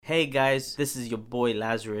Hey guys, this is your boy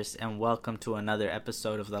Lazarus and welcome to another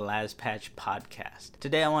episode of the Laz Patch Podcast.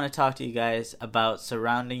 Today I want to talk to you guys about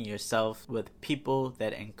surrounding yourself with people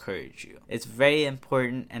that encourage you. It's very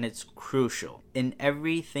important and it's crucial. In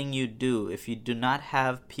everything you do, if you do not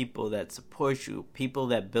have people that support you, people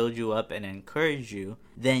that build you up and encourage you,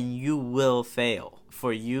 then you will fail.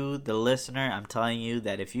 For you, the listener, I'm telling you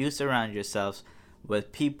that if you surround yourselves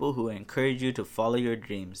with people who encourage you to follow your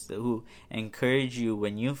dreams, who encourage you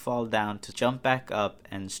when you fall down to jump back up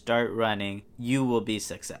and start running, you will be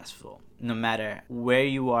successful. No matter where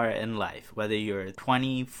you are in life, whether you're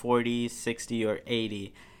 20, 40, 60, or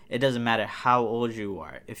 80, it doesn't matter how old you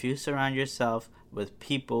are. If you surround yourself with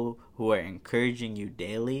people who are encouraging you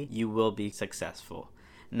daily, you will be successful.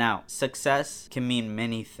 Now, success can mean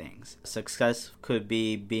many things. Success could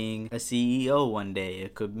be being a CEO one day.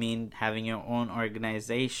 It could mean having your own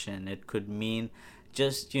organization. It could mean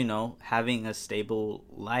just, having a stable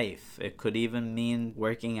life. It could even mean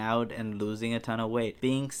working out and losing a ton of weight.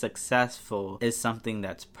 Being successful is something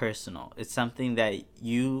that's personal. It's something that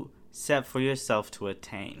you set for yourself to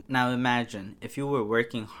attain. Now imagine if you were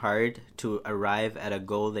working hard to arrive at a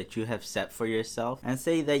goal that you have set for yourself, and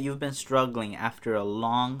say that you've been struggling after a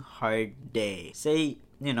long, hard day. Say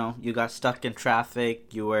you got stuck in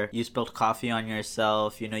traffic, you spilled coffee on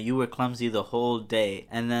yourself, you were clumsy the whole day,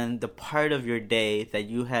 and then the part of your day that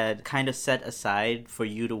you had kind of set aside for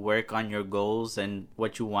you to work on your goals and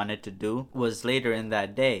what you wanted to do was later in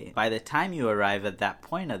that day. By the time you arrive at that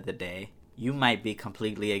point of the day, you might be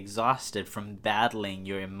completely exhausted from battling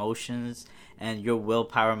your emotions, and your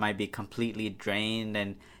willpower might be completely drained,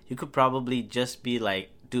 and you could probably just be like,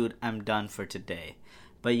 dude, I'm done for today.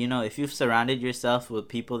 But if you've surrounded yourself with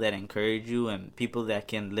people that encourage you and people that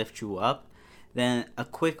can lift you up, then a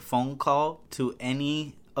quick phone call to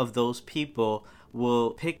any of those people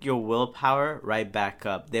will pick your willpower right back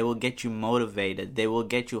up. They will get you motivated. They will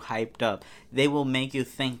get you hyped up. They will make you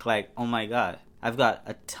think like, oh my God, I've got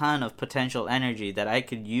a ton of potential energy that I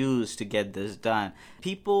could use to get this done.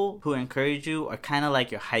 People who encourage you are kind of like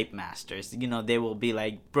your hype masters. They will be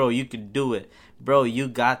like, bro, you could do it. Bro, you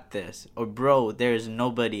got this. Or bro, there's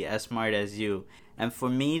nobody as smart as you. And for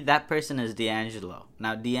me, that person is D'Angelo.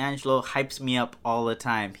 Now, D'Angelo hypes me up all the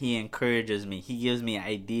time. He encourages me. He gives me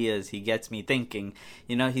ideas. He gets me thinking.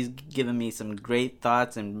 He's given me some great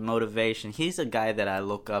thoughts and motivation. He's a guy that I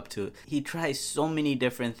look up to. He tries so many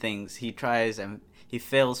different things. He tries and he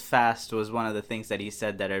fails fast was one of the things that he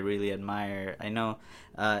said that I really admire. I know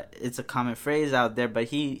it's a common phrase out there, but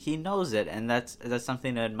he knows it, and that's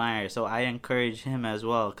something to admire. So I encourage him as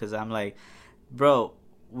well, because I'm like, bro,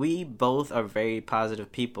 we both are very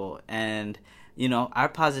positive people, and our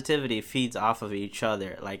positivity feeds off of each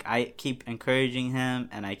other. Like, I keep encouraging him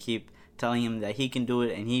and I keep telling him that he can do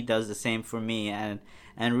it, and he does the same for me, and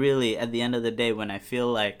really at the end of the day, when I feel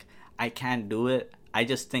like I can't do it, I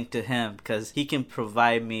just think to him, because he can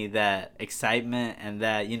provide me that excitement and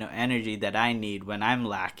that energy that I need when I'm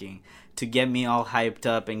lacking, to get me all hyped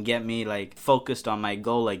up and get me like focused on my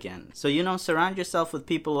goal again. So surround yourself with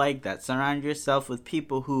people like that. Surround yourself with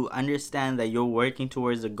people who understand that you're working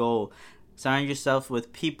towards a goal. Surround yourself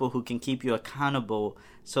with people who can keep you accountable,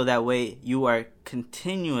 so that way you are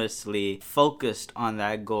continuously focused on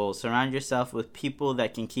that goal. Surround yourself with people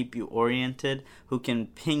that can keep you oriented, who can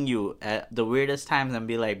ping you at the weirdest times and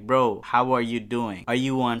be like, bro, how are you doing? Are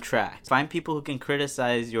you on track? Find people who can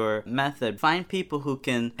criticize your method. Find people who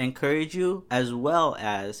can encourage you, as well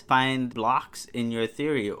as find blocks in your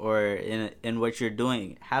theory or in what you're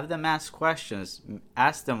doing. Have them ask questions.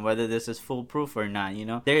 Ask them whether this is foolproof or not.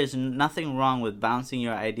 There is nothing wrong with bouncing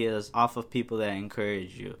your ideas off of people that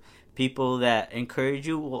encourage you. People that encourage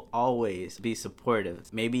you will always be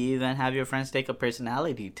supportive. Maybe even have your friends take a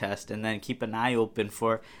personality test, and then keep an eye open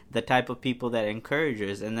for the type of people that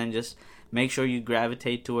encourages, and then just make sure you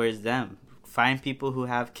gravitate towards them. Find people who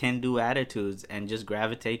have can-do attitudes and just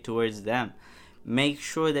gravitate towards them. Make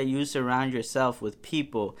sure that you surround yourself with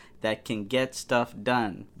people that can get stuff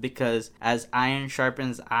done, because as iron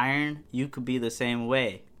sharpens iron, you could be the same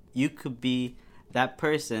way. You could be that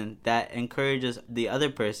person that encourages the other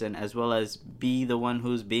person, as well as be the one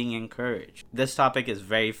who's being encouraged. This topic is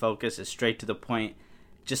very focused, it's straight to the point.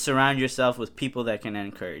 Just surround yourself with people that can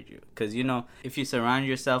encourage you. Because, if you surround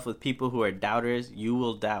yourself with people who are doubters, you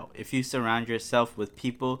will doubt. If you surround yourself with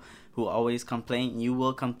people who always complain, you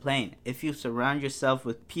will complain. If you surround yourself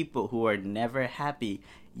with people who are never happy,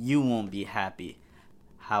 you won't be happy.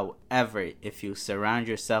 However, if you surround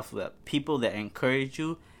yourself with people that encourage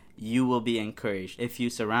you, you will be encouraged. If you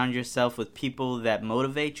surround yourself with people that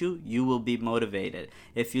motivate you, you will be motivated.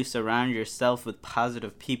 If you surround yourself with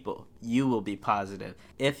positive people, you will be positive.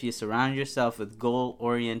 If you surround yourself with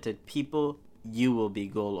goal-oriented people, you will be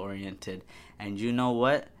goal-oriented. And you know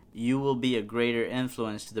what? You will be a greater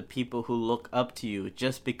influence to the people who look up to you.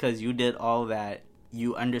 Just because you did all that,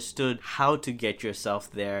 you understood how to get yourself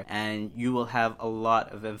there, and you will have a lot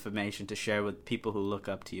of information to share with people who look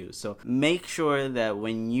up to you. So make sure that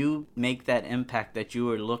when you make that impact that you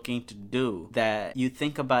are looking to do, that you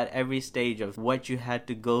think about every stage of what you had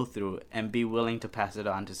to go through and be willing to pass it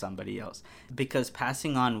on to somebody else. Because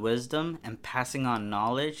passing on wisdom and passing on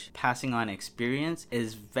knowledge, passing on experience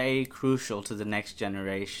is very crucial to the next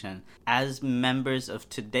generation. As members of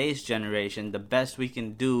today's generation, the best we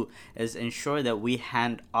can do is ensure that we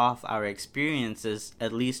hand off our experiences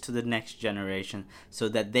at least to the next generation so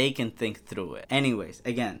that they can think through it. Anyways,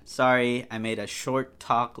 again, sorry I made a short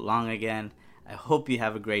talk long again. I hope you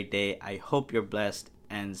have a great day. I hope you're blessed,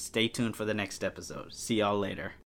 and stay tuned for the next episode. See y'all later.